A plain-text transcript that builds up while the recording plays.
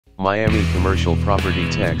Miami commercial property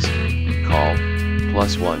text, call,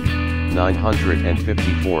 +1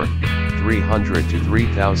 954 300 to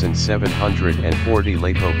 3740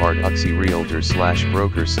 Lapo Barducci Realtor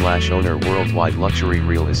 /broker/owner Worldwide Luxury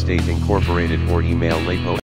Real Estate Incorporated, or email Lapo